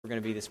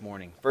going to be this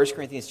morning. 1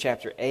 Corinthians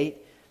chapter 8,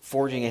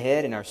 forging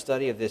ahead in our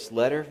study of this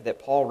letter that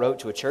Paul wrote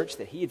to a church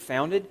that he had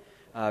founded,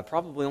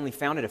 probably only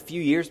founded a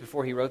few years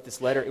before he wrote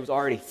this letter. It was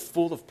already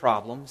full of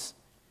problems.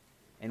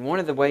 And one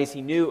of the ways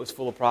he knew it was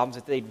full of problems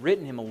is that they'd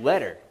written him a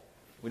letter.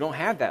 We don't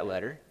have that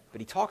letter, but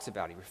he talks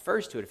about it. He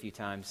refers to it a few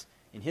times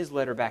in his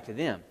letter back to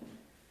them.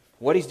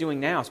 What he's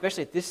doing now,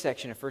 especially at this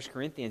section of 1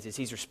 Corinthians, is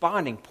he's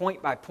responding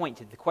point by point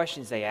to the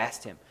questions they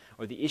asked him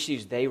or the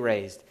issues they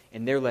raised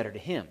in their letter to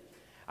him.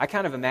 I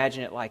kind of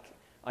imagine it like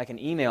an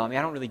email. I mean,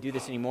 I don't really do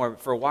this anymore,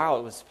 but for a while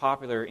it was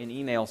popular in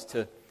emails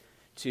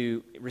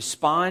to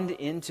respond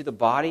into the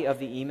body of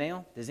the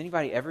email. Does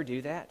anybody ever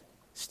do that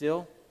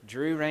still?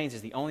 Drew Raines is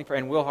the only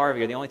person, and Will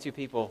Harvey are the only two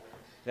people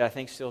that I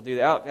think still do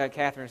that. Oh,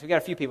 Catherine, so we got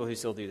a few people who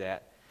still do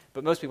that,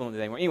 but most people don't do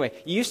that anymore. Anyway,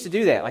 you used to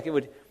do that. Like it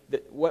would,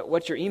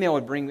 what your email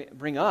would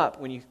bring up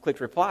when you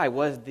clicked reply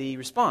was the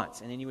response,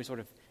 and then you would sort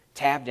of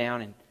tab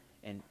down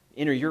and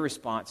enter your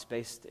response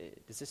based.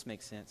 Does this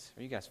make sense?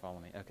 Are you guys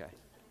following me? Okay,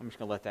 I'm just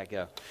going to let that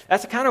go.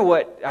 That's kind of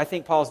what I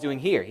think Paul's doing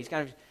here. He's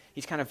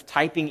kind of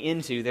typing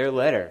into their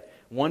letter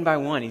one by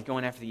one. He's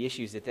going after the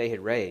issues that they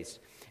had raised.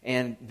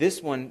 And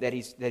this one that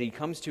he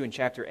comes to in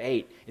chapter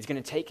 8 is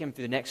going to take him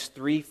through the next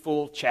 3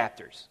 full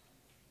chapters.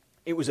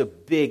 It was a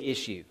big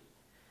issue.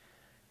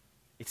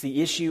 It's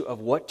the issue of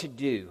what to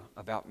do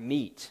about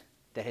meat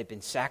that had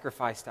been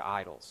sacrificed to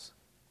idols.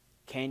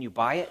 Can you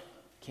buy it?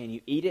 Can you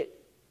eat it?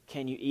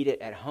 Can you eat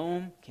it at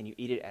home? Can you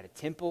eat it at a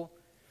temple?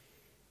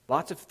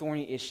 Lots of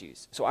thorny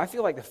issues. So I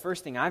feel like the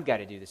first thing I've got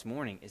to do this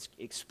morning is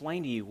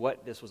explain to you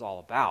what this was all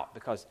about,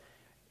 because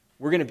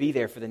we're going to be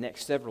there for the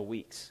next several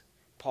weeks.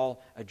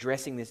 Paul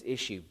addressing this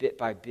issue bit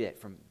by bit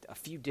from a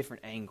few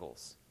different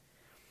angles.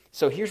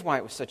 So here's why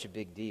it was such a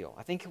big deal.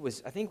 I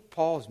think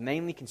Paul is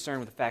mainly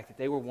concerned with the fact that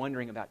they were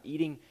wondering about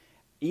eating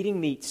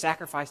meat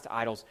sacrificed to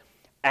idols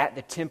at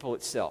the temple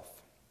itself.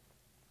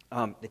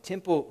 The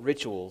temple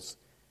rituals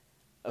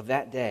of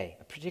that day,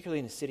 particularly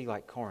in a city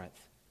like Corinth,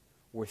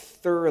 were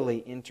thoroughly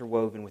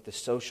interwoven with the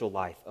social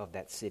life of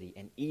that city,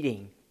 and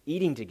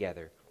eating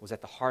together was at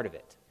the heart of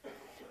it.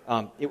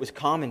 It was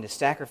common to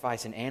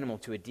sacrifice an animal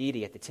to a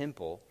deity at the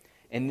temple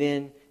and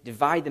then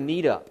divide the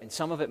meat up. And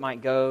some of it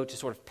might go to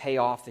sort of pay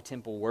off the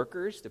temple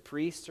workers, the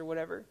priests or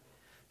whatever.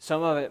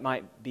 Some of it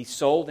might be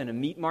sold in a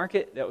meat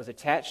market that was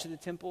attached to the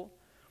temple.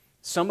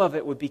 Some of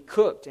it would be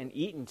cooked and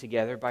eaten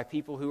together by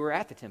people who were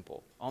at the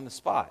temple on the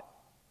spot.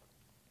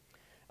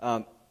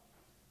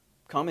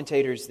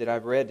 Commentators that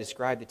I've read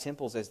describe the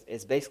temples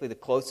as basically the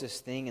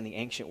closest thing in the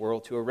ancient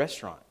world to a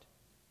restaurant.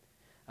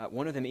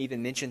 One of them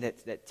even mentioned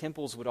that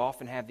temples would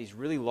often have these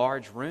really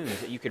large rooms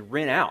that you could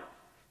rent out,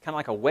 kind of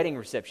like a wedding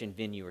reception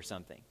venue or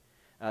something.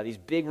 These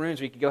big rooms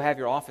where you could go have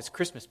your office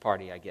Christmas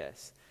party, I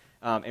guess,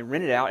 and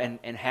rent it out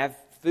and have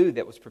food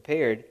that was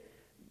prepared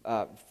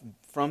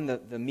from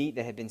the meat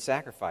that had been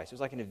sacrificed. It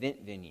was like an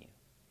event venue.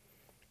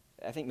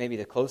 I think maybe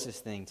the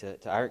closest thing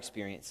to our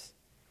experience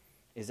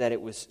is that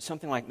it was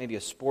something like maybe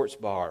a sports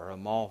bar or a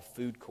mall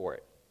food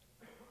court,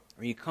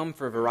 where you come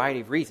for a variety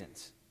of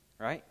reasons,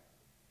 right?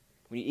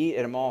 When you eat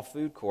at a mall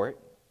food court,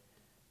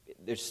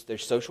 there's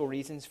social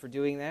reasons for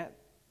doing that.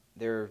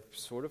 There are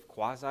sort of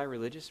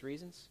quasi-religious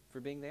reasons for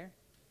being there.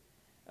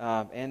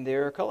 And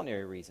there are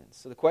culinary reasons.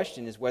 So the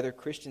question is whether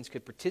Christians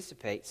could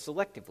participate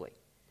selectively.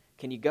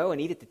 Can you go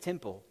and eat at the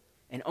temple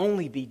and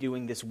only be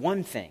doing this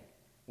one thing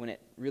when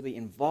it really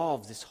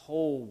involves this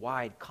whole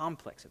wide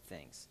complex of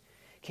things?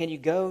 Can you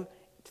go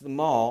to the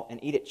mall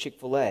and eat at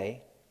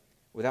Chick-fil-A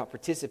without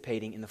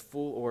participating in the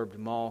full-orbed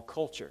mall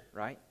culture,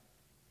 right?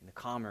 And the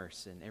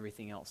commerce and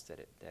everything else that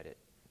it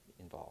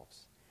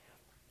involves.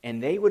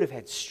 And they would have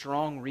had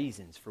strong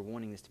reasons for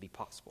wanting this to be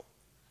possible,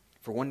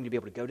 for wanting to be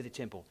able to go to the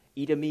temple,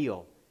 eat a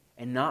meal,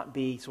 and not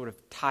be sort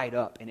of tied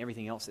up in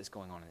everything else that's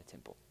going on in the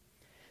temple.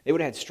 They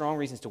would have had strong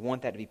reasons to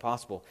want that to be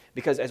possible,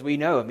 because as we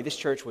know, this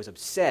church was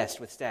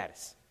obsessed with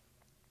status.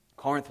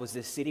 Corinth was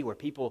this city where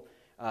people,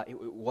 it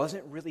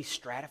wasn't really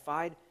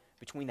stratified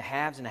between the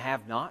haves and the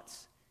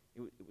have-nots.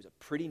 It was a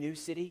pretty new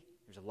city.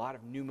 There was a lot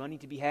of new money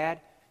to be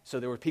had. So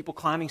there were people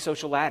climbing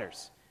social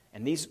ladders.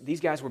 And these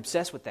guys were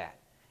obsessed with that.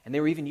 And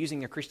they were even using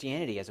their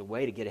Christianity as a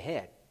way to get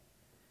ahead.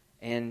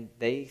 And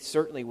they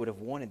certainly would have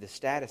wanted the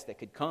status that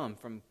could come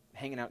from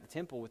hanging out at the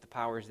temple with the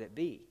powers that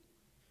be.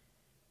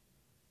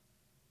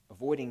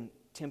 Avoiding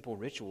temple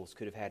rituals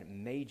could have had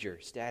major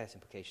status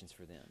implications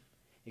for them.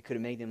 It could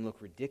have made them look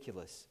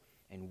ridiculous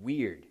and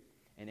weird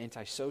and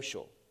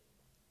antisocial.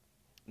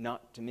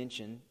 Not to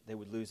mention, they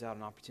would lose out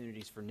on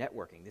opportunities for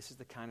networking. This is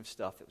the kind of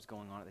stuff that was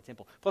going on at the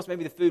temple. Plus,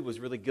 maybe the food was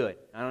really good.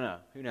 I don't know.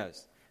 Who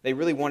knows? They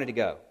really wanted to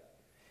go.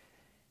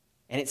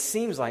 And it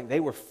seems like they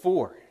were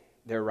for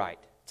their right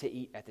to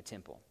eat at the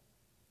temple.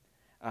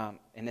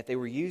 And that they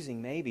were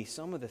using maybe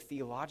some of the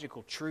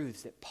theological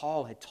truths that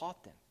Paul had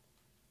taught them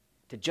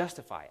to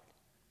justify it.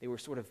 They were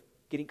sort of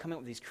coming up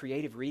with these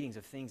creative readings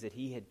of things that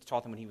he had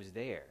taught them when he was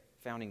there,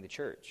 founding the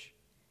church.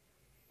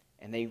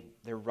 And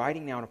they're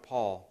writing now to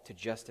Paul to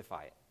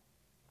justify it.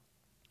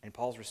 And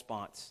Paul's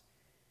response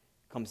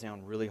comes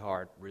down really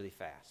hard, really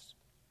fast.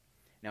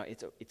 Now,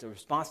 it's a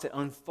response that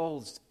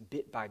unfolds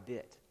bit by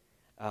bit.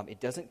 It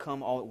doesn't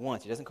come all at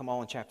once. It doesn't come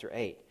all in chapter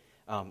 8.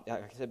 Like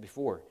I said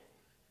before,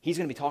 he's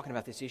going to be talking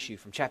about this issue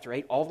from chapter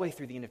 8 all the way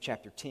through the end of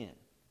chapter 10.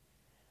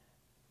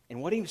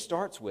 And what he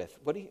starts with,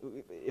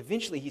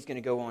 eventually he's going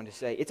to go on to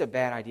say, it's a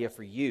bad idea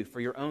for you, for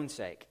your own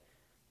sake,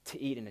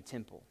 to eat in a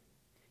temple.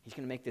 He's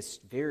going to make this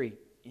very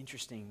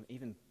interesting,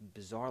 even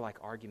bizarre-like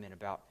argument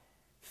about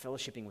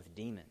fellowshipping with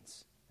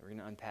demons that we're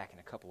going to unpack in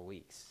a couple of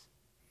weeks.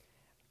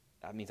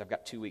 That means I've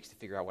got 2 weeks to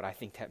figure out what I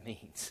think that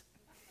means.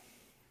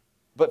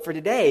 But for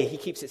today, he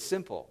keeps it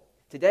simple.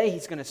 Today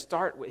he's going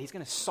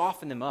to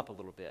soften them up a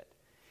little bit.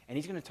 And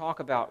he's going to talk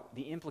about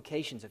the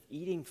implications of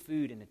eating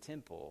food in a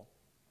temple,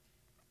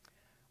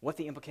 what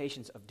the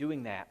implications of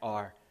doing that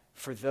are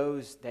for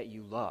those that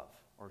you love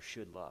or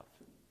should love.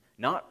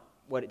 Not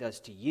what it does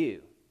to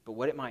you, but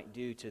what it might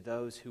do to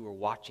those who are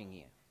watching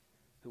you,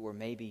 who are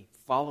maybe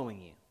following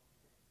you,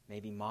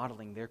 maybe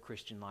modeling their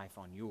Christian life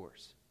on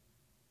yours.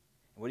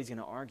 And what he's going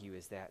to argue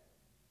is that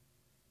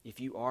if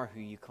you are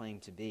who you claim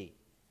to be,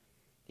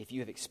 if you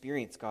have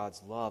experienced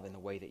God's love in the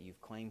way that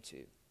you've claimed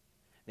to,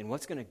 then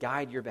what's going to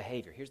guide your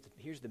behavior?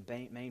 Here's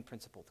the main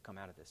principle to come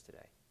out of this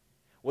today.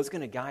 What's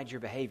going to guide your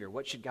behavior,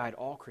 what should guide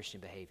all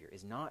Christian behavior,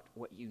 is not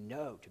what you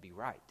know to be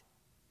right,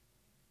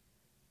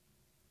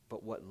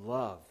 but what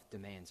love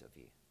demands of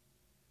you.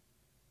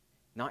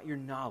 Not your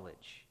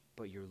knowledge,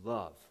 but your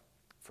love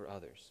for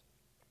others.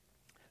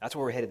 That's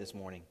where we're headed this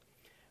morning.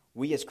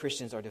 We as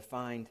Christians are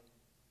defined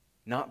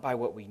not by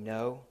what we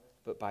know,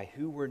 but by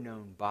who we're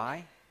known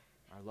by,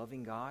 our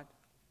loving God,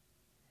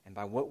 and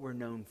by what we're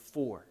known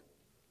for,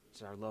 which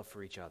is our love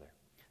for each other.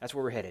 That's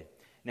where we're headed.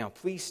 Now,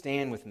 please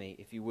stand with me,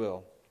 if you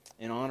will,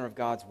 in honor of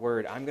God's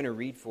word. I'm going to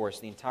read for us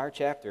the entire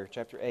chapter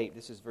 8.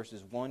 This is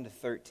verses 1 to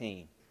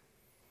 13.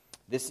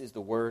 This is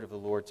the word of the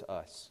Lord to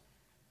us.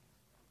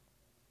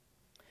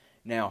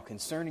 Now,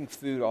 concerning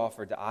food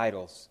offered to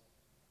idols,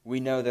 we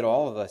know that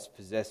all of us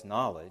possess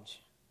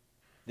knowledge.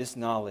 This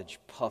knowledge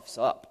puffs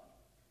up,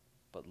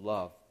 but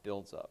love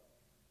builds up.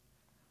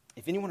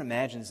 If anyone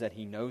imagines that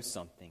he knows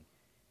something,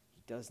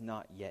 he does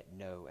not yet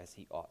know as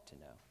he ought to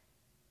know.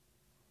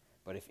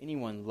 But if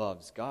anyone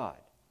loves God,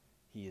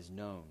 he is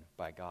known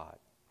by God.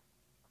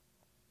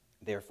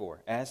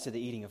 Therefore, as to the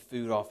eating of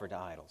food offered to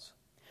idols,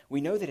 we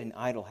know that an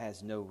idol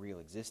has no real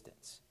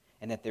existence,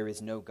 and that there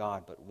is no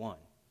God but one.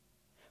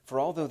 For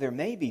although there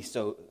may be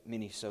so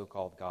many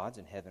so-called gods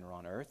in heaven or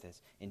on earth,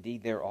 as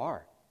indeed there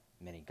are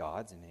many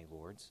gods and many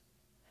lords,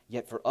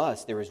 yet for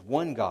us there is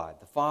one God,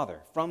 the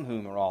Father, from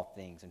whom are all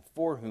things, and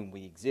for whom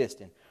we exist,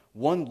 and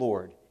one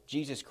Lord,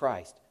 Jesus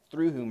Christ,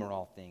 through whom are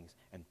all things,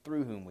 and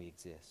through whom we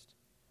exist.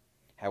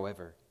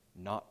 However,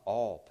 not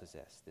all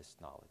possess this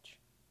knowledge,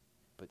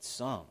 but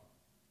some,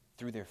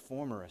 through their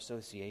former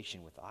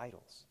association with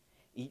idols,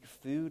 eat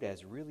food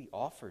as really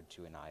offered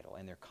to an idol,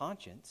 and their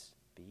conscience,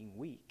 being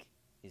weak,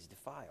 is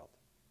defiled.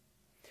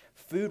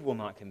 Food will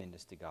not commend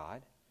us to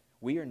God.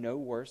 We are no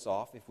worse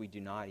off if we do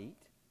not eat.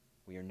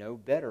 We are no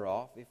better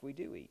off if we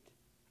do eat.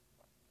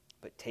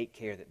 But take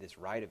care that this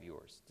right of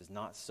yours does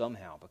not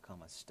somehow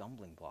become a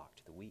stumbling block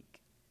to the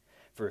weak.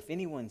 For if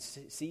anyone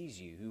sees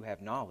you who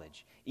have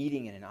knowledge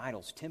eating in an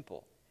idol's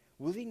temple,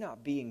 will he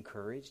not be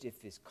encouraged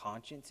if his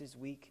conscience is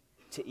weak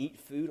to eat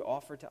food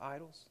offered to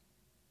idols?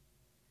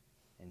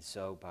 And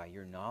so by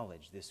your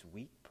knowledge, this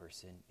weak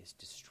person is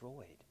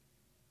destroyed,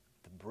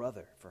 the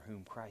brother for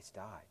whom Christ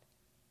died.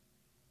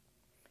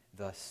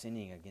 Thus,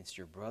 sinning against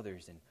your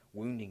brothers and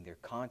wounding their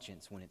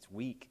conscience when it's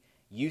weak,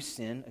 you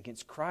sin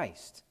against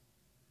Christ.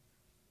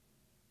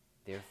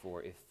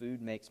 Therefore, if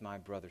food makes my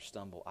brother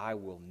stumble, I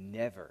will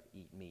never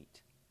eat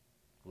meat,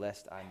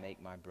 lest I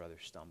make my brother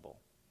stumble.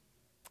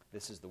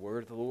 This is the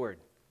word of the Lord.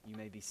 You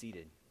may be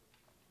seated.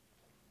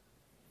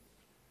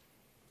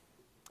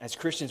 As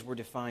Christians, we're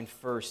defined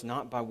first,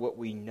 not by what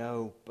we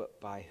know,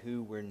 but by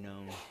who we're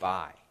known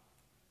by.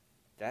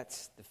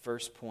 That's the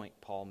first point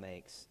Paul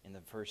makes in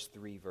the first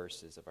 3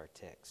 verses of our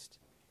text.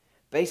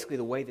 Basically,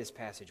 the way this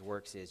passage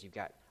works is you've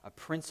got a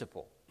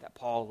principle that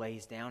Paul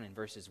lays down in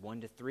verses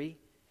 1 to 3,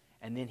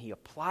 and then he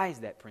applies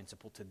that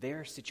principle to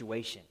their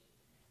situation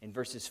in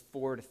verses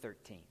 4 to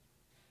 13.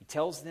 He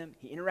tells them,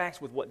 he interacts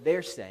with what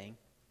they're saying,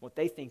 what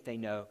they think they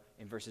know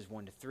in verses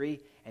 1 to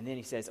 3, and then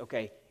he says,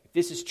 okay, if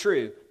this is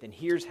true, then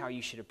here's how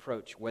you should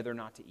approach whether or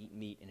not to eat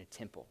meat in a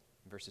temple,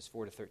 in verses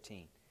 4 to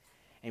 13.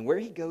 And where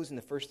he goes in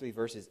the first 3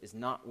 verses is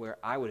not where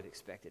I would have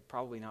expected,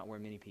 probably not where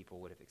many people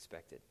would have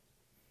expected.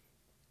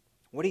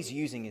 What he's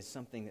using is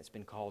something that's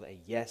been called a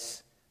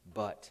yes,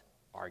 but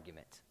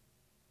argument.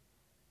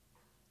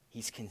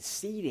 He's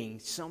conceding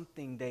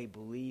something they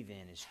believe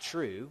in is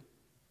true,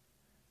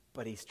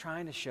 but he's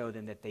trying to show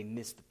them that they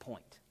missed the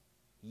point.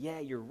 Yeah,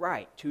 you're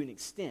right to an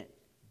extent,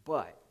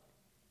 but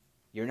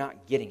you're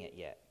not getting it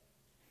yet.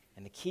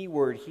 And the key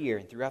word here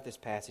and throughout this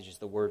passage is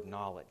the word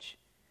knowledge.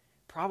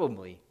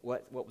 Probably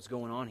what was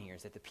going on here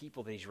is that the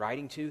people that he's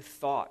writing to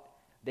thought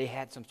they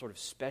had some sort of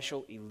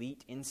special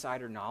elite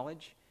insider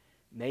knowledge.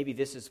 Maybe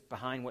this is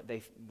behind what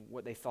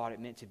they thought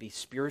it meant to be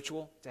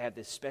spiritual, to have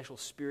this special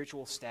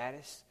spiritual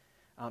status,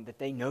 that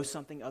they know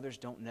something others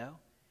don't know.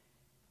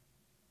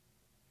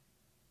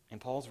 And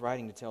Paul's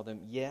writing to tell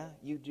them, yeah,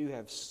 you do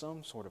have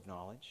some sort of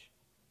knowledge,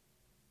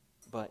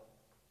 but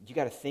you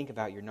got to think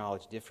about your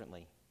knowledge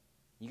differently.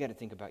 You got to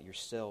think about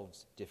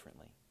yourselves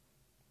differently.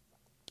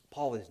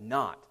 Paul is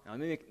not, now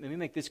let me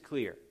make this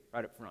clear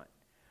right up front.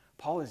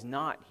 Paul is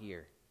not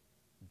here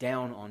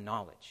down on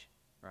knowledge,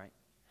 right?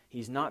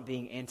 He's not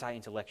being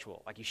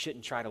anti-intellectual, like you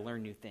shouldn't try to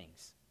learn new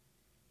things.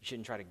 You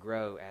shouldn't try to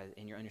grow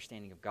in your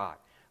understanding of God.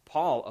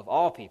 Paul, of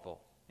all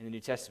people in the New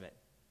Testament,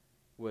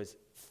 was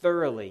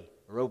thoroughly,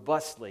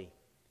 robustly,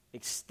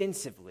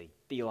 extensively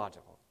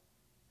theological.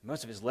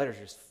 Most of his letters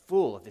are just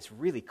full of this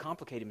really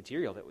complicated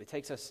material that it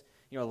takes us,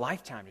 a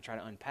lifetime to try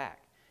to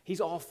unpack.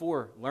 He's all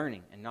for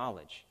learning and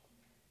knowledge.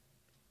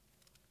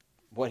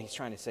 What he's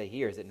trying to say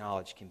here is that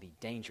knowledge can be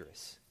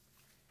dangerous.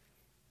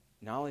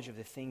 Knowledge of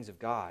the things of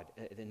God,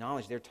 the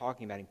knowledge they're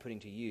talking about and putting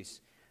to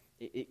use,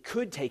 it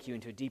could take you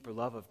into a deeper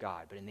love of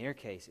God, but in their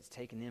case, it's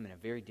taken them in a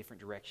very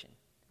different direction.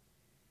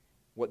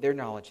 What their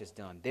knowledge has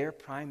done, their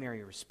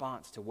primary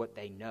response to what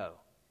they know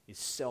is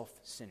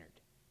self-centered.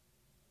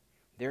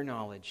 Their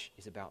knowledge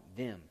is about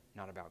them,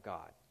 not about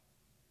God.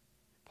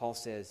 Paul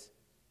says,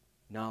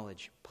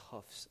 knowledge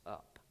puffs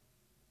up.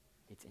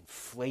 It's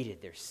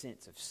inflated their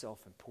sense of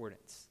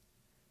self-importance.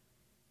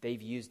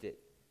 They've used it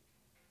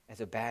as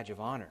a badge of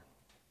honor.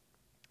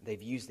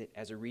 They've used it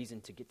as a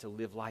reason to get to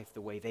live life the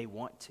way they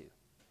want to.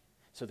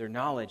 So their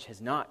knowledge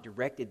has not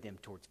directed them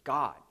towards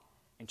God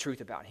and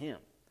truth about Him,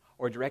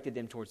 or directed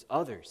them towards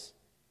others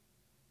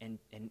and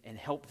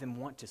helped them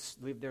want to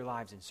live their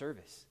lives in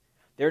service.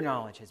 Their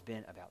knowledge has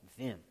been about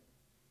them,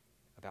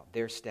 about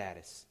their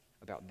status,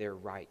 about their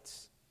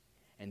rights.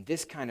 And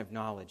this kind of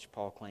knowledge,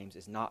 Paul claims,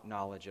 is not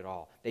knowledge at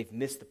all. They've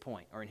missed the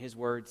point. Or in his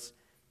words,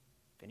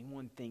 if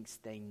anyone thinks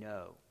they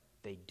know,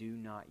 they do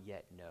not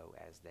yet know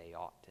as they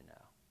ought to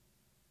know.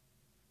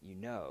 You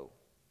know,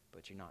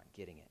 but you're not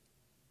getting it.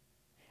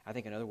 I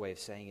think another way of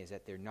saying is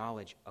that their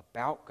knowledge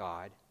about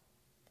God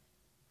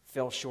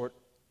fell short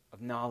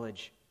of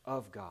knowledge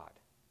of God.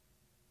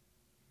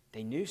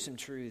 They knew some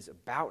truths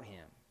about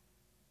Him,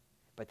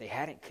 but they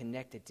hadn't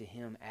connected to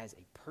Him as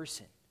a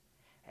person,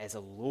 as a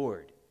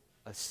Lord,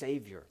 a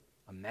Savior,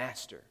 a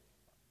Master.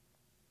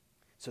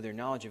 So their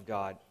knowledge of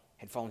God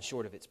had fallen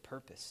short of its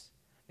purpose,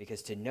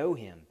 because to know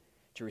Him,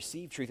 to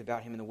receive truth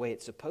about Him in the way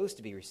it's supposed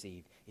to be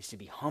received, is to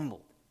be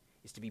humbled,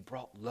 is to be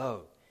brought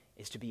low,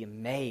 is to be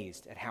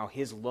amazed at how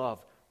His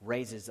love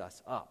raises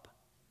us up.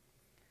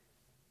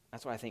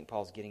 That's what I think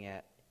Paul's getting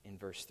at in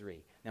verse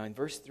 3. Now in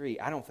verse 3,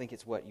 I don't think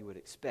it's what you would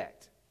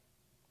expect.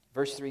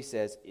 Verse 3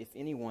 says, if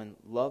anyone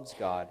loves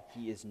God,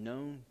 he is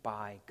known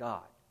by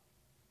God.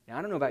 Now,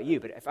 I don't know about you,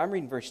 but if I'm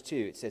reading verse 2,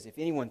 it says, if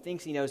anyone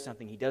thinks he knows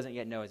something he doesn't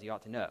yet know as he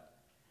ought to know.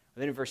 But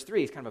then in verse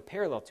 3, it's kind of a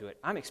parallel to it.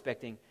 I'm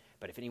expecting,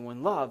 but if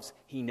anyone loves,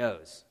 he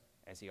knows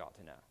as he ought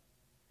to know.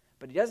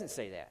 But he doesn't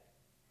say that.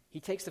 He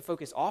takes the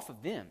focus off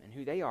of them and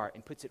who they are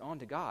and puts it on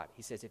to God.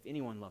 He says, if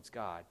anyone loves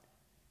God,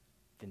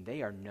 then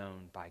they are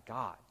known by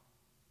God.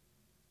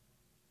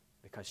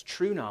 Because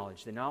true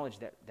knowledge, the knowledge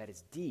that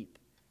is deep,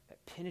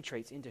 that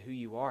penetrates into who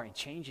you are and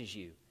changes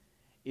you,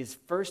 is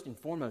first and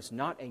foremost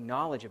not a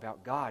knowledge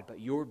about God, but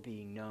you're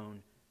being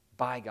known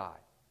by God.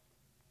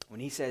 When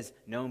he says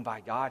known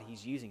by God,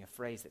 he's using a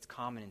phrase that's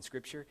common in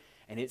Scripture,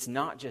 and it's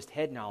not just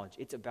head knowledge.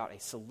 It's about a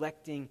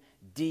selecting,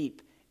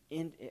 deep,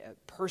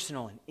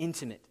 personal, and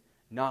intimate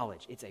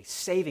knowledge. It's a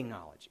saving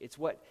knowledge. It's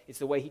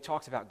the way he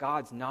talks about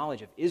God's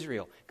knowledge of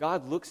Israel.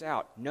 God looks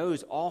out,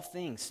 knows all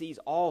things, sees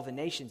all the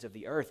nations of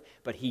the earth,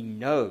 but he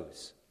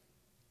knows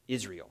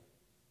Israel.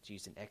 It's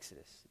used in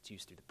Exodus. It's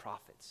used through the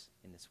prophets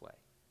in this way.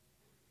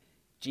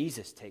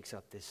 Jesus takes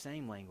up this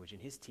same language in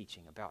his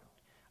teaching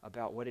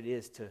about what it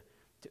is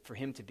for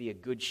him to be a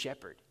good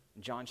shepherd.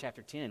 In John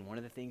chapter 10, one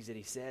of the things that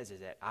he says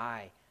is that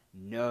I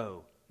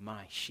know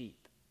my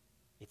sheep.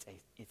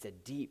 It's a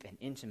deep and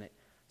intimate,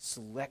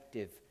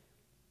 selective,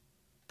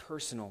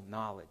 personal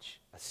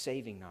knowledge, a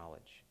saving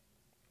knowledge.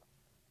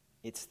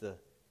 It's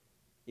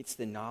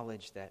the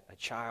knowledge that a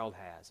child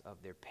has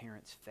of their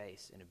parent's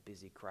face in a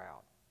busy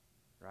crowd,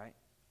 right?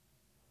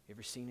 You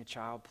ever seen a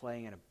child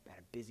playing at a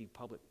busy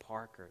public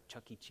park or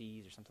Chuck E.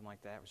 Cheese or something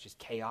like that? It was just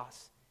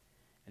chaos.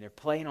 And they're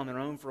playing on their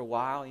own for a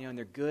while, and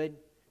they're good.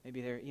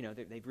 Maybe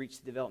they've reached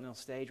the developmental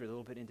stage where they're a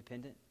little bit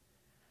independent.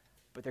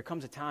 But there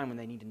comes a time when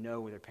they need to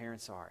know where their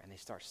parents are, and they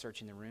start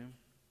searching the room.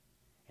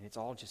 And it's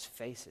all just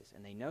faces.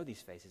 And they know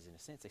these faces in a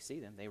sense. They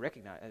see them. They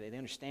recognize, they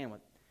understand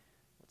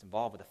what's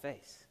involved with a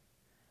face.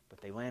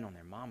 But they land on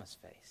their mama's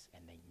face,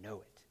 and they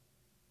know it.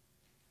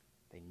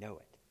 They know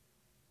it.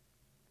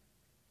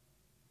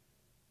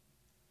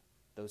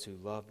 Those who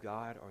love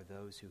God are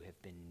those who have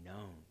been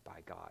known by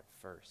God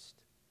first.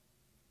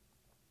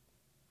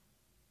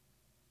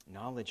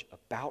 Knowledge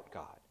about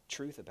God,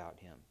 truth about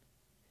Him,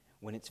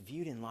 when it's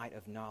viewed in light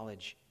of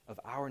knowledge, of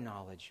our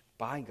knowledge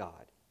by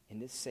God in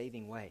this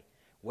saving way,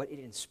 what it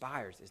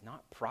inspires is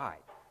not pride.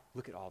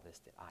 Look at all this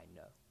that I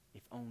know.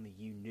 If only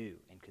you knew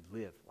and could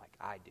live like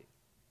I do.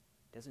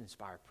 It doesn't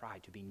inspire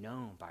pride. To be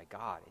known by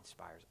God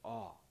inspires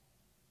awe,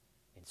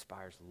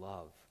 inspires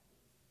love.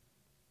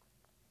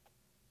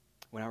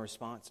 When our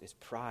response is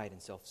pride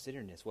and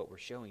self-centeredness, what we're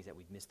showing is that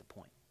we've missed the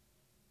point.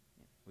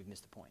 We've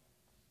missed the point.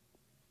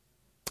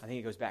 I think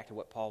it goes back to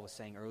what Paul was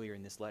saying earlier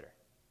in this letter.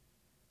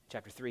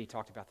 Chapter 3, he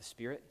talked about the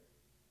Spirit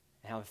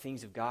and how the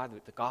things of God,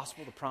 the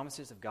gospel, the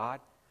promises of God,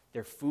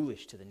 they're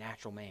foolish to the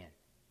natural man.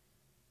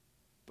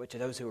 But to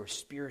those who are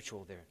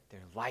spiritual,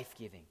 they're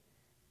life-giving.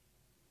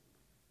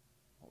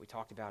 What we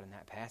talked about in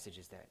that passage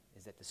is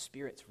that the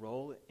Spirit's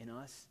role in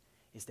us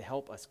is to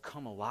help us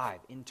come alive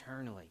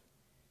internally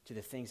to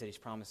the things that He's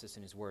promised us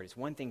in His Word. It's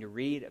one thing to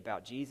read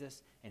about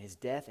Jesus and His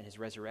death and His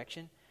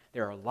resurrection.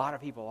 There are a lot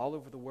of people all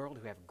over the world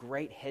who have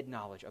great head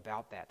knowledge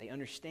about that. They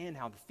understand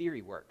how the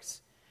theory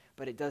works,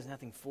 but it does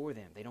nothing for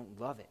them. They don't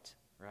love it,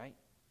 right?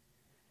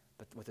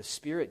 But what the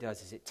Spirit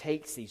does is it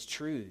takes these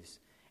truths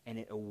and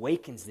it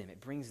awakens them.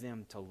 It brings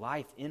them to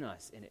life in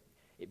us, and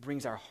it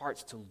brings our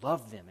hearts to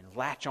love them and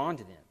latch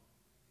onto them.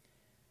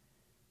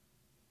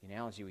 The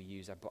analogy we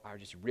use, I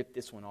just ripped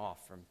this one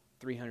off from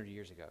 300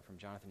 years ago from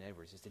Jonathan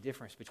Edwards. It's the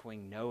difference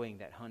between knowing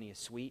that honey is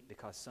sweet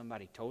because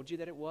somebody told you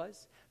that it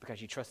was,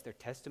 because you trust their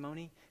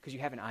testimony, because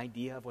you have an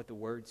idea of what the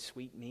word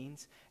sweet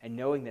means, and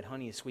knowing that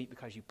honey is sweet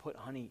because you put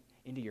honey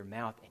into your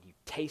mouth and you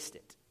taste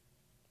it.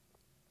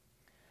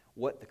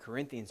 What the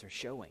Corinthians are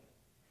showing,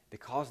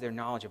 because their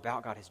knowledge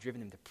about God has driven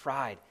them to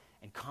pride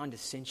and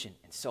condescension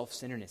and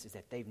self-centeredness, is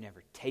that they've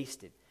never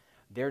tasted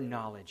their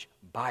knowledge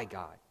by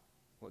God,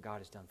 what God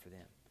has done for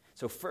them.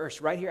 So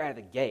first, right here out of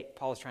the gate,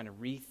 Paul is trying to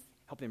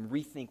help them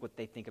rethink what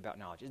they think about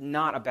knowledge. It's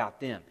not about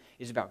them.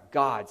 It's about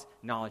God's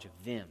knowledge of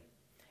them.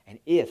 And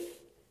if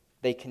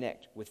they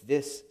connect with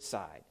this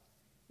side,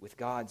 with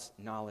God's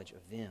knowledge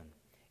of them,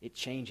 it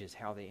changes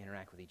how they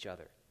interact with each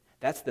other.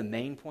 That's the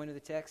main point of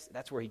the text.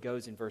 That's where he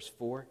goes in verse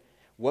 4.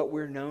 What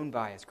we're known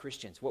by as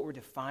Christians, what we're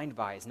defined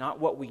by, is not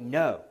what we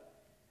know,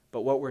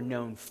 but what we're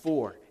known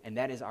for, and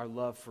that is our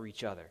love for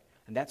each other.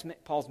 And that's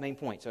Paul's main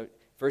point. So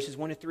verses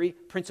 1 to 3,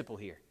 principle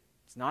here.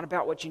 It's not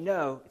about what you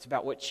know, it's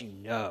about what you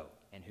know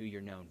and who you're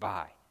known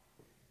by.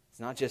 It's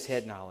not just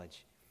head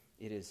knowledge.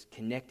 It is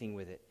connecting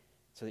with it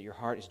so that your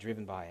heart is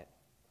driven by it.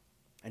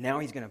 And now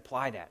he's going to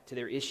apply that to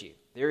their issue.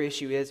 Their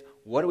issue is,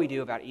 what do we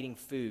do about eating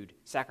food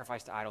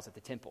sacrificed to idols at the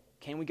temple?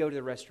 Can we go to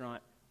the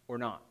restaurant or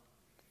not?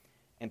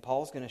 And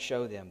Paul's going to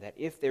show them that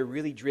if they're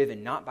really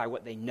driven not by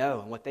what they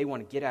know and what they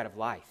want to get out of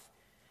life,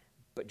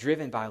 but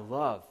driven by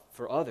love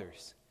for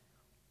others,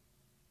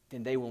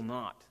 then they will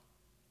not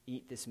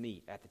eat this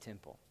meat at the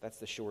temple. That's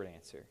the short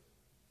answer.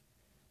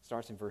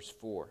 Starts in verse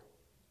 4.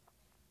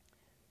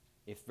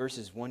 If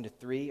verses 1 to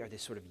 3 are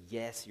this sort of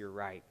yes, you're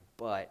right,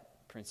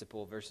 but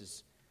principle,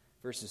 verses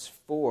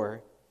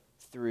 4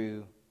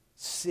 through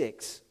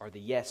 6 are the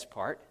yes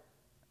part.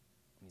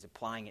 He's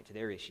applying it to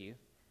their issue.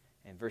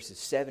 And verses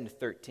 7 to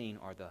 13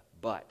 are the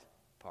but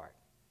part.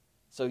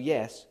 So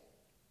yes,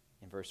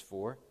 in verse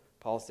 4,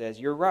 Paul says,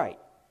 you're right.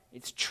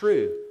 It's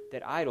true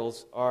that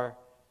idols are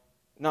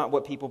not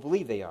what people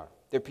believe they are.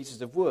 They're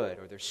pieces of wood,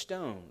 or they're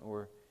stone,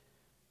 or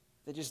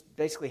they just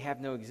basically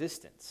have no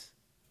existence.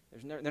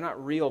 They're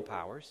not real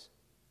powers.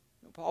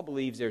 Paul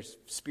believes there's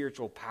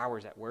spiritual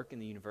powers at work in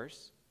the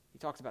universe. He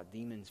talks about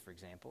demons, for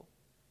example.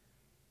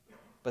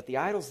 But the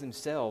idols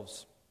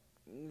themselves,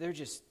 they're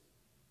just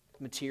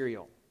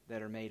material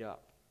that are made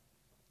up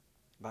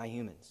by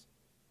humans.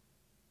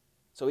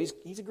 So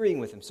he's agreeing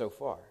with him so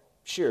far.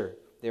 Sure,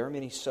 there are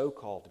many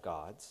so-called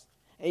gods.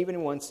 And even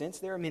in one sense,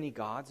 there are many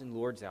gods and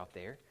lords out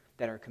there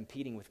that are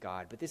competing with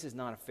God. But this is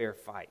not a fair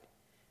fight.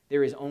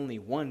 There is only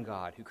one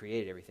God who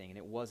created everything, and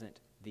it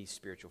wasn't these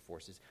spiritual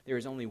forces. There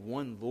is only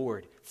one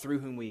Lord through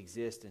whom we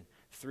exist and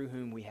through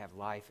whom we have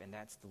life, and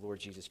that's the Lord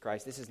Jesus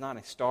Christ. This is not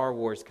a Star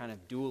Wars kind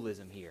of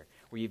dualism here,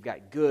 where you've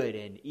got good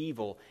and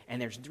evil,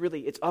 and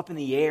it's up in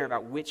the air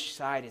about which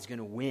side is going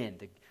to win,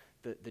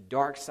 the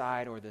dark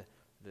side or the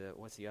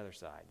what's the other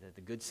side,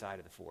 the good side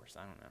of the force.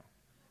 I don't know.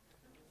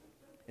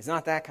 It's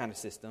not that kind of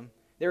system.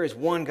 There is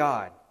one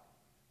God.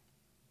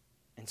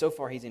 And so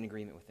far, he's in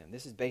agreement with them.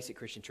 This is basic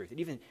Christian truth.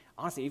 It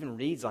honestly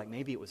reads like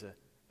maybe it was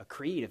a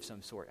creed of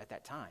some sort at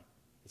that time.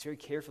 It's very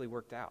carefully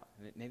worked out.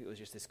 Maybe it was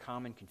just this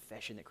common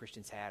confession that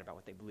Christians had about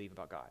what they believe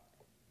about God.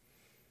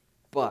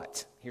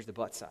 But, here's the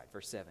but side,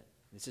 verse 7.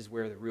 This is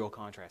where the real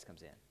contrast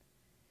comes in.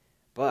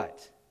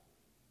 But,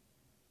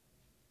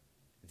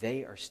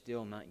 they are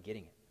still not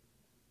getting it.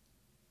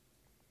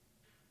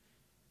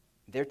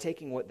 They're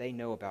taking what they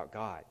know about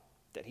God,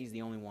 that he's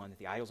the only one, that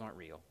the idols aren't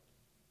real,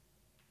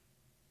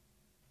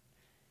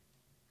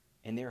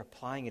 and they're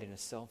applying it in a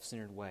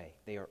self-centered way.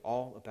 They are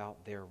all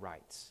about their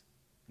rights.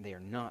 They are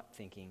not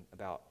thinking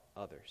about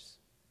others.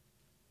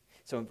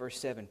 So in verse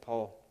 7,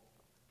 Paul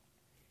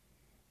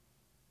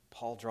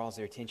draws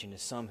their attention to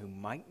some who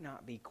might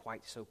not be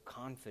quite so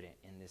confident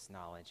in this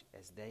knowledge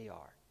as they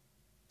are.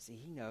 See,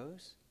 he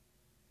knows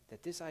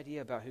that this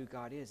idea about who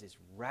God is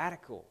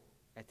radical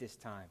at this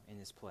time in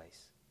this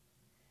place.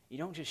 You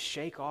don't just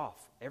shake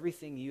off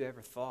everything you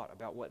ever thought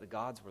about what the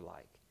gods were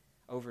like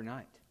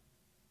overnight.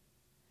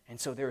 And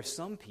so there are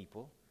some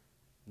people,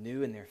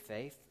 new in their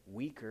faith,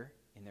 weaker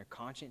in their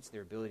conscience,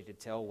 their ability to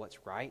tell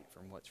what's right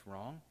from what's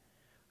wrong,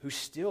 who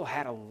still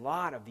had a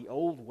lot of the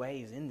old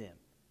ways in them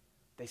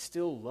They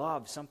still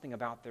loved something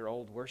about their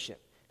old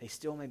worship. They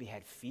still maybe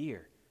had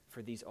fear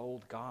for these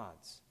old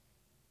gods.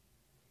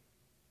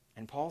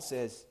 And Paul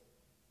says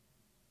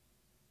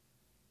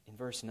in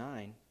verse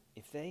 9,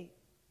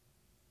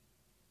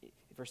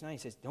 verse 9 he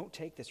says, don't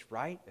take this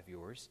right of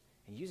yours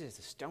and use it as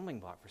a stumbling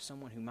block for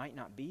someone who might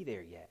not be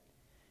there yet.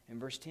 In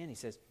verse 10 he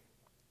says,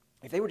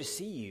 if they were to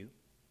see you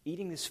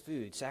eating this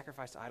food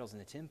sacrificed to idols in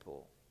the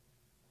temple,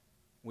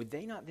 would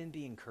they not then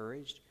be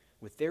encouraged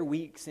with their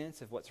weak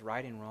sense of what's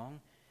right and wrong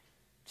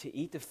to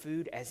eat the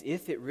food as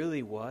if it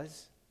really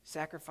was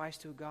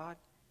sacrificed to a god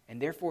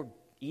and therefore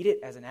eat it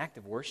as an act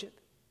of worship?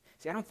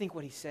 See, I don't think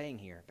what he's saying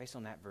here, based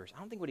on that verse, I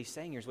don't think what he's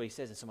saying here is what he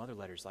says in some other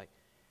letters, like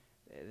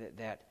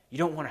that you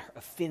don't want to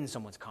offend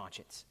someone's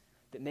conscience,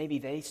 that maybe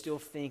they still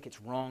think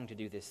it's wrong to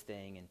do this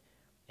thing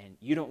and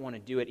you don't want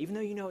to do it, even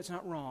though you know it's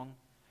not wrong.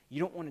 You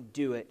don't want to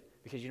do it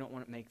because you don't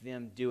want to make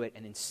them do it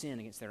and then sin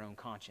against their own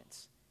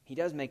conscience. He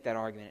does make that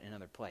argument in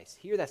another place.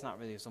 Here, that's not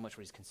really so much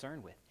what he's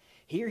concerned with.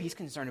 Here, he's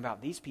concerned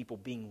about these people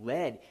being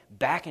led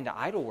back into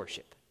idol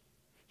worship.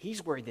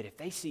 He's worried that if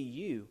they see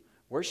you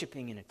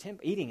worshiping in a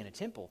eating in a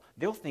temple,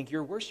 they'll think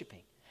you're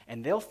worshiping.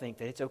 And they'll think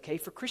that it's okay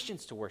for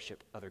Christians to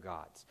worship other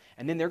gods.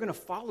 And then they're going to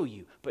follow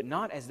you, but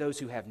not as those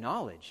who have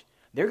knowledge.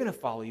 They're going to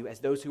follow you as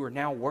those who are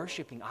now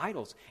worshiping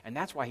idols. And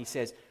that's why he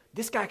says,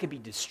 this guy could be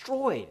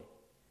destroyed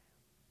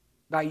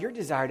by your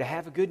desire to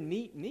have a good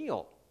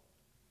meal.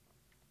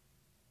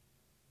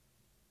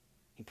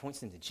 He points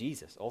them to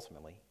Jesus,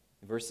 ultimately.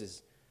 In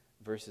verses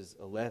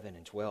 11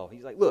 and 12,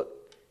 he's like, look,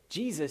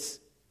 Jesus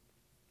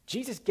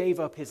gave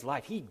up his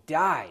life. He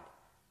died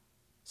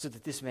so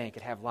that this man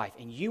could have life.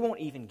 And you won't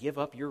even give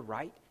up your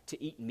right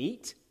to eat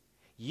meat?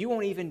 You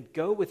won't even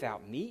go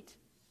without meat?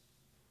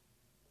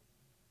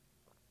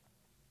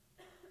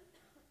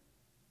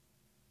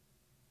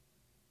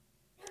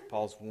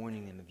 Paul's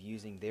warning them of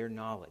using their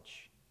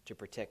knowledge to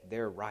protect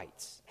their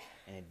rights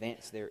and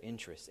advance their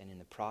interests, and in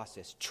the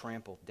process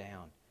trample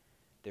down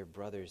their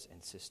brothers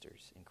and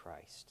sisters in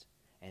Christ.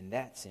 And in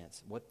that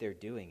sense, what they're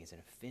doing is an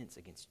offense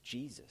against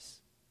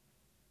Jesus.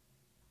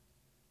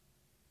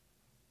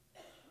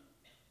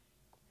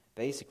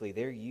 Basically,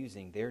 they're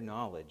using their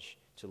knowledge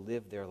to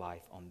live their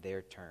life on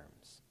their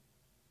terms.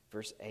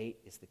 Verse 8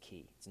 is the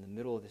key. It's in the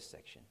middle of this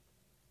section.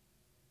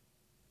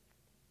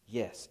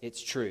 Yes,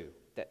 it's true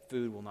that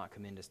food will not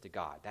commend us to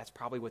God. That's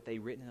probably what they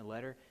written in the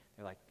letter.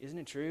 They're like, isn't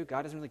it true?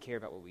 God doesn't really care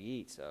about what we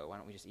eat, so why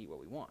don't we just eat what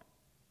we want?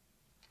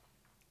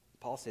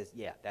 Paul says,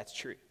 yeah, that's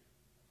true.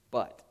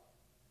 But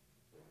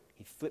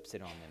he flips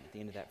it on them at the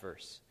end of that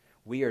verse.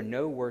 We are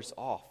no worse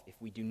off if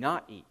we do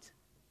not eat.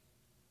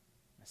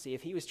 See,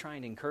 if he was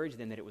trying to encourage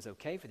them that it was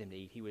okay for them to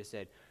eat, he would have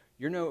said,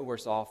 you're no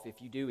worse off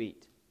if you do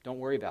eat. Don't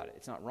worry about it.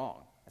 It's not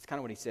wrong. That's kind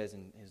of what he says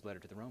in his letter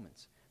to the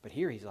Romans. But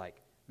here he's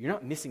like, you're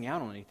not missing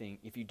out on anything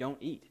if you don't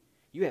eat.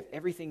 You have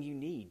everything you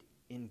need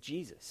in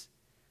Jesus.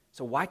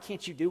 So why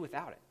can't you do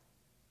without it?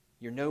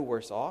 You're no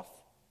worse off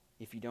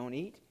if you don't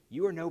eat.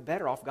 You are no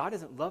better off. God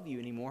doesn't love you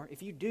anymore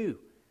if you do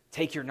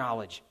take your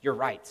knowledge, your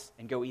rights,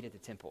 and go eat at the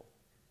temple.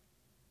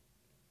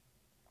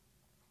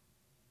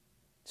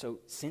 So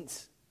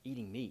since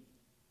eating meat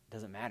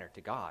doesn't matter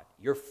to God,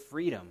 your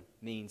freedom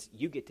means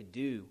you get to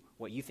do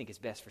what you think is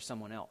best for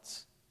someone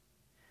else.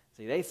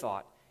 See, they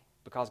thought,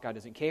 because God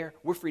doesn't care,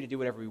 we're free to do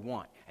whatever we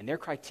want. And their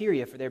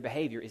criteria for their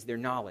behavior is their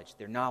knowledge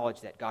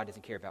that God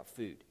doesn't care about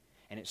food.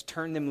 And it's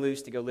turned them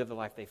loose to go live the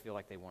life they feel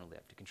like they want to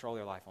live, to control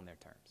their life on their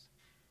terms.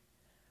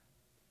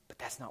 But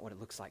that's not what it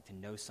looks like to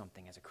know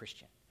something as a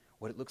Christian.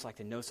 What it looks like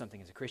to know something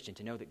as a Christian,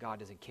 to know that God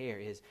doesn't care,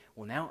 is,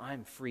 well, now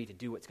I'm free to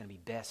do what's going to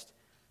be best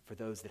for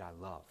those that I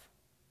love.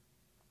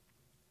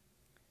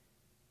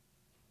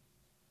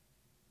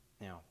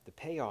 Now, the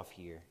payoff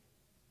here,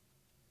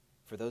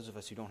 for those of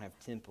us who don't have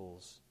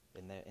temples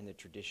in the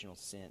traditional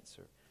sense,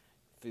 or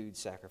food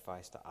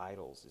sacrificed to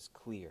idols, is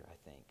clear, I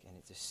think, and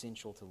it's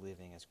essential to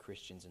living as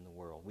Christians in the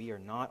world. We are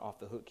not off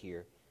the hook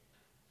here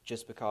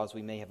just because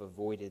we may have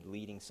avoided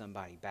leading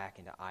somebody back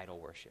into idol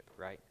worship,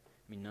 right?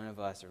 I mean, none of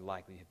us are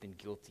likely to have been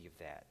guilty of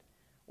that,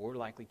 or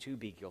likely to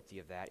be guilty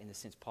of that in the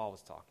sense Paul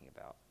was talking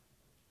about.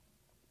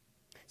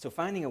 So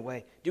finding a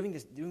way, doing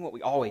what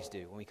we always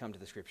do when we come to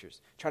the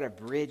Scriptures, try to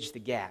bridge the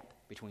gap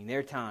between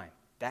their time,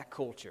 that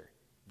culture,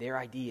 their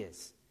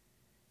ideas,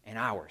 and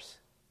ours,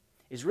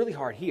 is really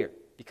hard here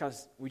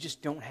because we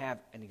just don't have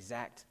an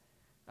exact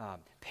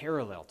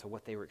parallel to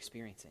what they were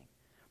experiencing.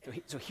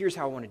 So here's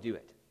how I want to do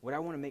it. What I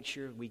want to make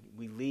sure we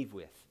leave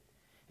with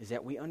is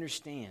that we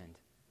understand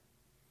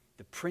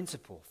the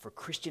principle for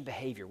Christian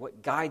behavior,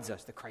 what guides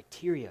us, the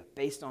criteria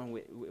based on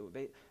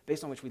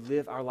which we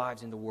live our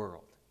lives in the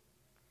world,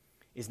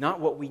 is not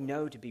what we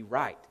know to be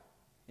right.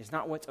 It's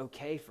not what's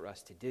okay for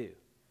us to do.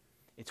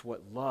 It's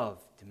what love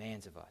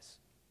demands of us.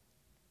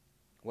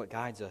 What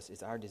guides us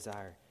is our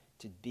desire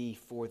to be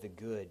for the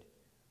good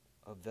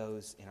of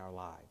those in our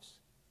lives.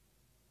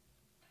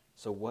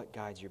 So what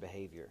guides your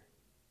behavior?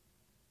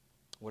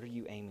 What are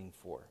you aiming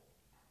for?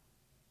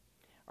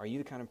 Are you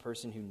the kind of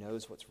person who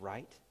knows what's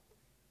right?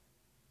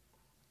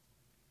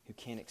 Who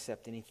can't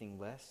accept anything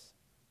less?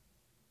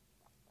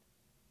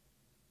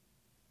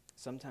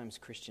 sometimes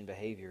Christian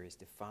behavior is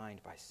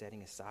defined by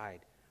setting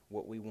aside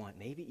what we want,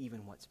 maybe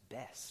even what's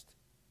best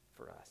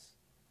for us.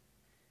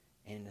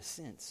 And in a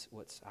sense,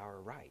 what's our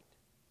right.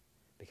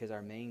 Because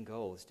our main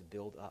goal is to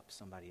build up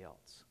somebody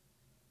else.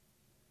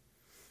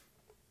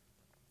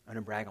 I'm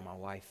going to brag on my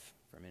wife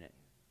for a minute.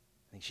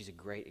 I think she's a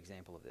great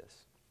example of this.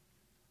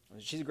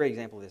 She's a great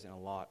example of this in a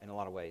lot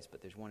of ways,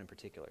 but there's one in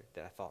particular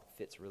that I thought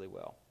fits really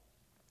well.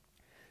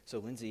 So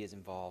Lindsay is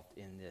involved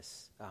in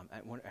this,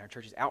 at our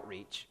church's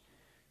outreach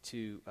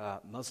to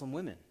Muslim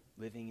women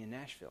living in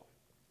Nashville.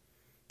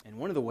 And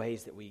one of the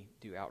ways that we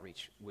do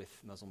outreach with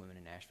Muslim women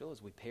in Nashville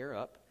is we pair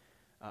up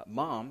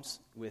moms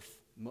with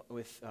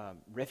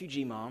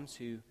refugee moms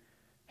who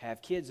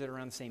have kids that are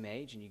around the same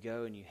age, and you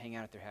go and you hang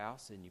out at their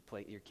house, and you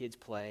play. Your kids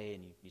play,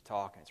 and you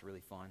talk, and it's really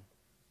fun.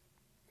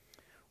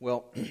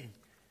 Well,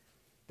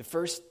 the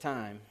first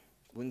time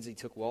Lindsay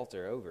took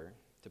Walter over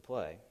to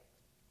play,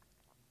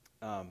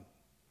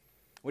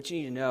 what you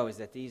need to know is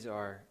that these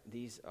are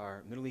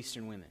Middle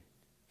Eastern women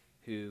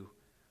who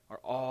are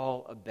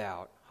all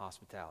about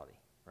hospitality,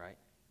 right?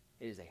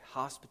 It is a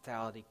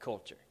hospitality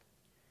culture.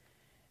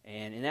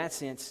 And in that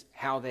sense,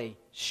 how they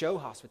show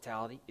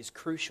hospitality is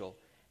crucial.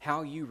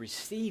 How you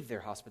receive their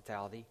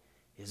hospitality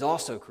is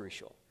also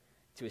crucial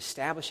to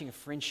establishing a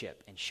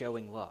friendship and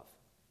showing love.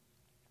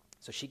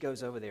 So she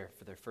goes over there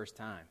for their first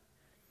time.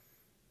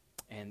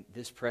 And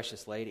this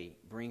precious lady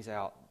brings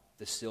out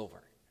the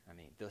silver,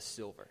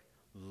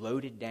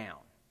 loaded down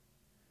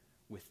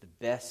with the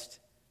best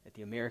that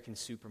the American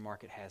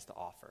supermarket has to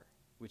offer,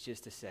 which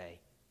is to say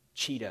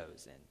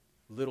Cheetos and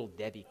Little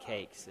Debbie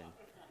cakes and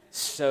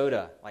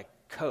soda like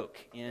Coke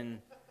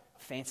in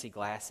fancy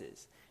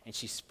glasses. And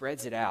she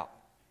spreads it out.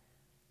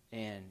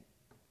 And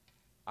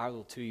our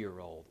little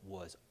 2-year-old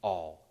was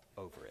all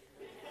over it.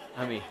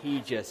 He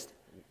just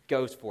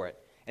goes for it.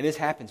 And this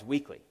happens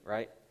weekly,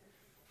 right?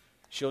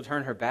 She'll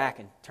turn her back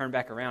and turn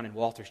back around, and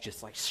Walter's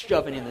just like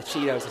shoving in the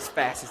Cheetos as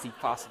fast as he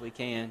possibly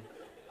can.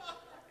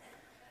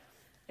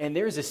 And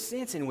there's a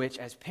sense in which,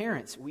 as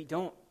parents,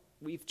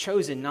 we've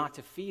chosen not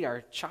to feed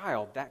our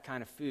child that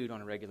kind of food on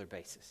a regular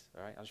basis.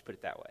 All right? I'll just put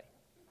it that way.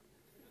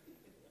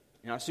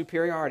 Not a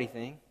superiority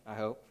thing, I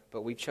hope,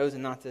 but we've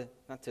chosen not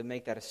to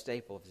make that a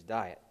staple of his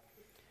diet.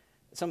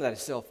 Some of that is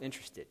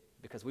self-interested,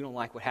 because we don't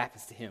like what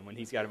happens to him when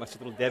he's got a bunch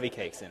of Little Debbie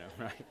cakes in him,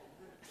 right?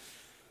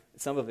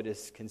 Some of it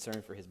is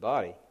concern for his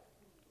body.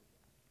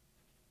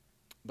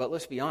 But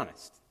let's be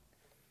honest.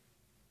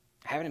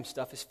 Having him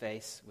stuff his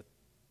face with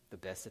the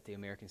best that the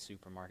American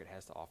supermarket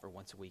has to offer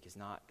once a week is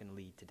not going to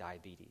lead to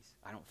diabetes,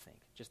 I don't think.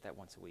 Just that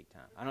once a week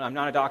time. I'm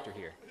not a doctor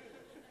here.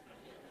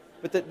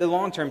 But the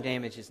long-term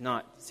damage is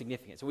not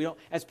significant. So we don't,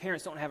 as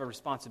parents, don't have a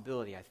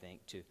responsibility, I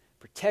think, to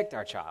protect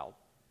our child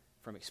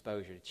from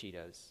exposure to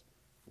Cheetos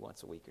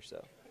once a week or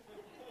so.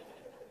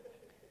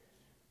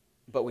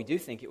 But we do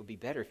think it would be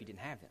better if he didn't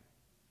have them,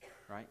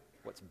 right?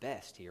 What's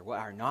best here, what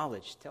our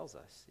knowledge tells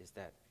us, is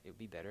that it would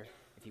be better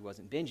if he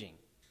wasn't binging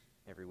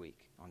every week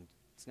on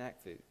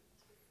snack food.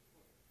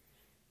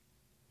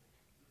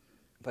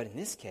 But in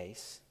this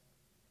case,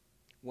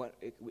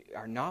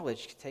 our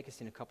knowledge could take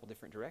us in a couple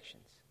different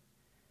directions.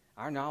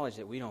 Our knowledge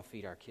that we don't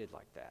feed our kid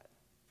like that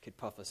could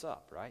puff us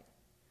up, right?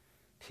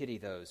 Pity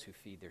those who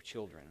feed their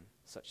children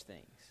such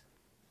things.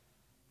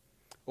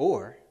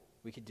 Or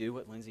we could do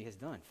what Lindsay has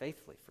done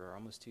faithfully for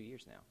almost 2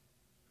 years now.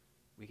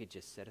 We could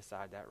just set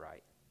aside that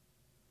right.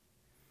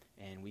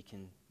 And we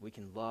can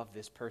love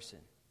this person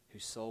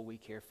whose soul we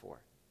care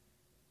for,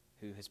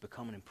 who has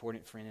become an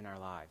important friend in our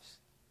lives,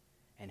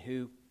 and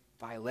who,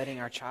 by letting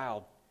our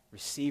child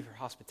receive her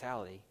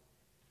hospitality,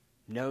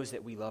 knows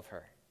that we love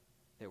her,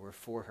 that we're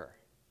for her,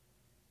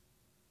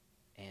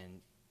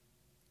 and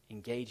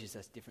engages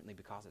us differently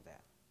because of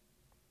that.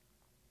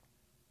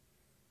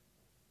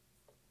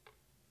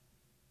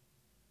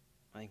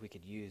 I think we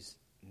could use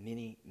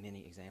many,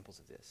 many examples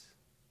of this,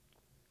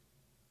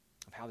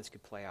 of how this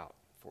could play out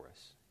for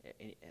us.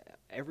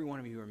 Every one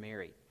of you who are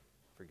married,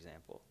 for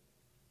example,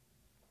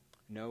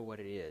 know what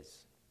it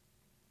is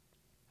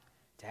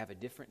to have a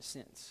different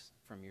sense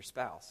from your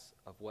spouse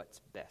of what's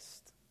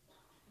best.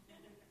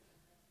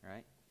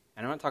 Right?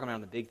 And I'm not talking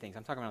about the big things.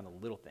 I'm talking about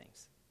the little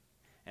things.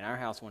 In our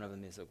house, one of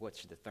them is what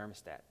should the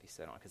thermostat be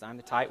set on? Because I'm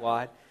the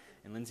tightwad,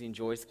 and Lindsay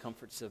enjoys the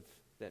comforts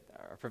that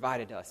are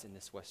provided to us in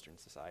this Western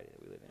society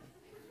that we live in.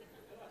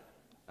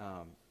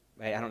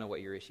 I don't know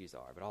what your issues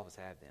are, but all of us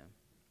have them.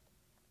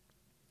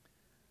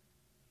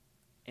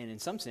 And in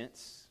some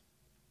sense,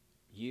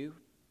 you,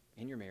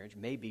 in your marriage,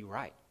 may be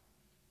right.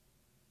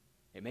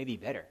 It may be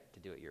better to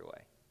do it your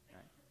way.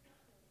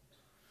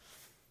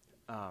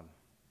 Right?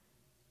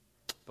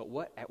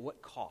 But at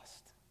what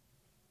cost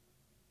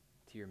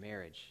to your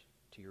marriage,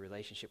 to your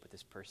relationship with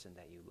this person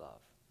that you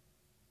love?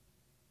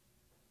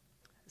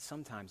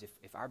 Sometimes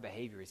if our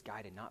behavior is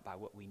guided not by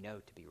what we know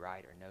to be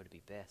right or know to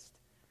be best,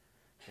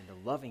 then the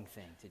loving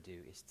thing to do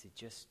is to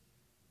just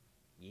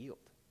yield.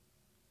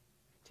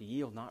 To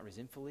yield not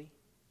resentfully,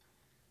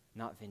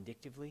 not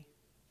vindictively,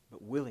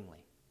 but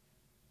willingly.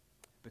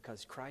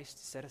 Because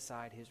Christ set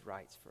aside his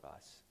rights for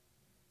us.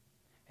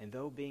 And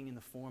though being in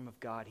the form of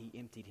God, he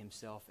emptied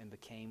himself and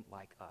became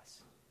like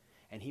us.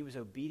 And he was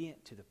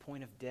obedient to the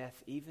point of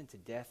death, even to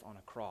death on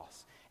a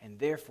cross. And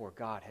therefore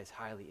God has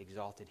highly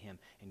exalted him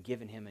and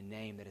given him a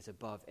name that is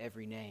above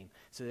every name,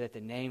 so that at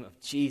the name of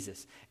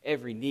Jesus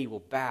every knee will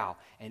bow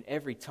and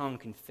every tongue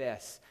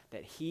confess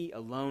that he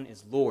alone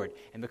is Lord.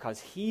 And because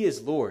he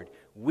is Lord,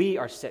 we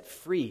are set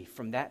free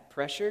from that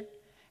pressure,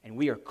 and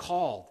we are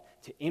called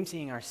to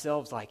emptying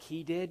ourselves like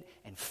he did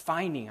and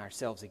finding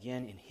ourselves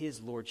again in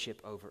his lordship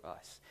over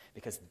us.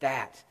 Because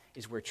that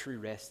is where true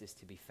rest is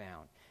to be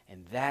found.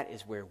 And that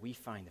is where we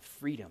find the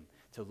freedom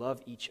to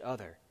love each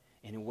other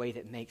in a way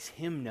that makes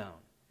him known,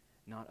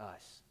 not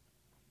us.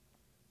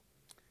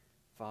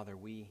 Father,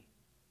 we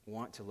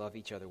want to love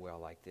each other well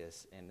like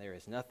this, and there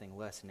is nothing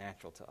less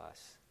natural to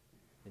us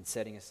than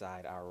setting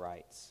aside our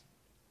rights.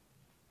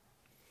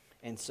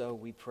 And so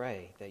we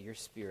pray that your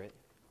Spirit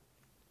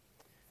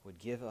would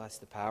give us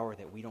the power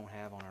that we don't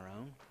have on our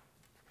own.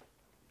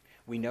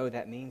 We know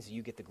that means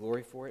you get the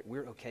glory for it.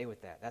 We're okay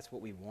with that. That's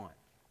what we want.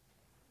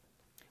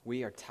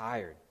 We are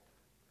tired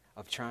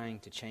of trying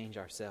to change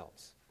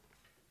ourselves.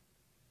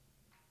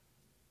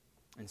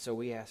 And so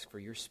we ask for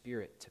your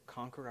Spirit to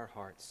conquer our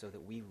hearts so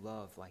that we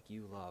love like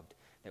you loved,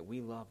 that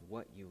we love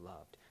what you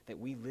loved, that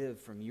we live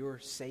from your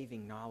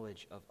saving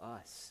knowledge of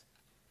us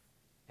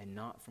and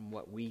not from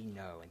what we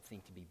know and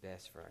think to be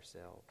best for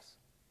ourselves.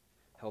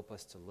 Help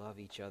us to love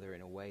each other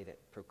in a way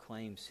that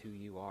proclaims who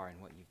you are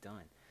and what you've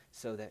done,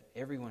 so that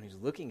everyone who's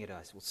looking at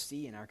us will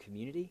see in our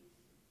community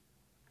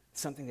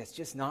something that's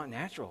just not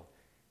natural,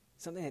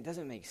 something that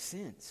doesn't make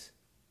sense.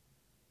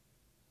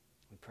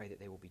 We pray that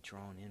they will be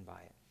drawn in by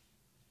it.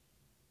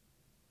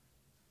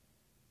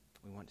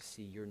 We want to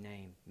see your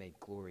name made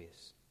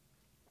glorious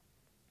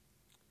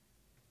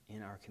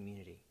in our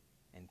community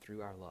and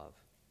through our love.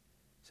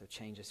 So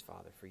change us,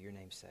 Father, for your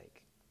name's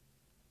sake.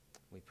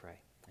 We pray.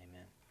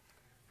 Amen.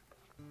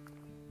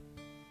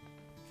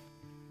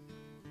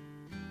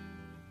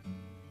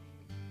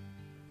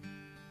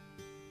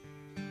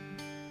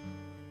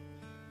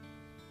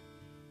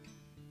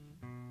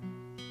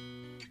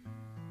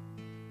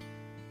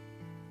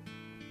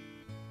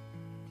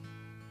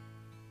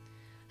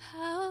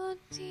 How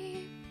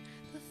deep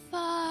the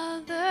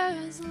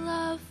Father's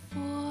love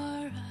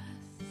for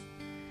us,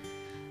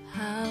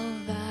 how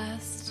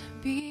vast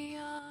beyond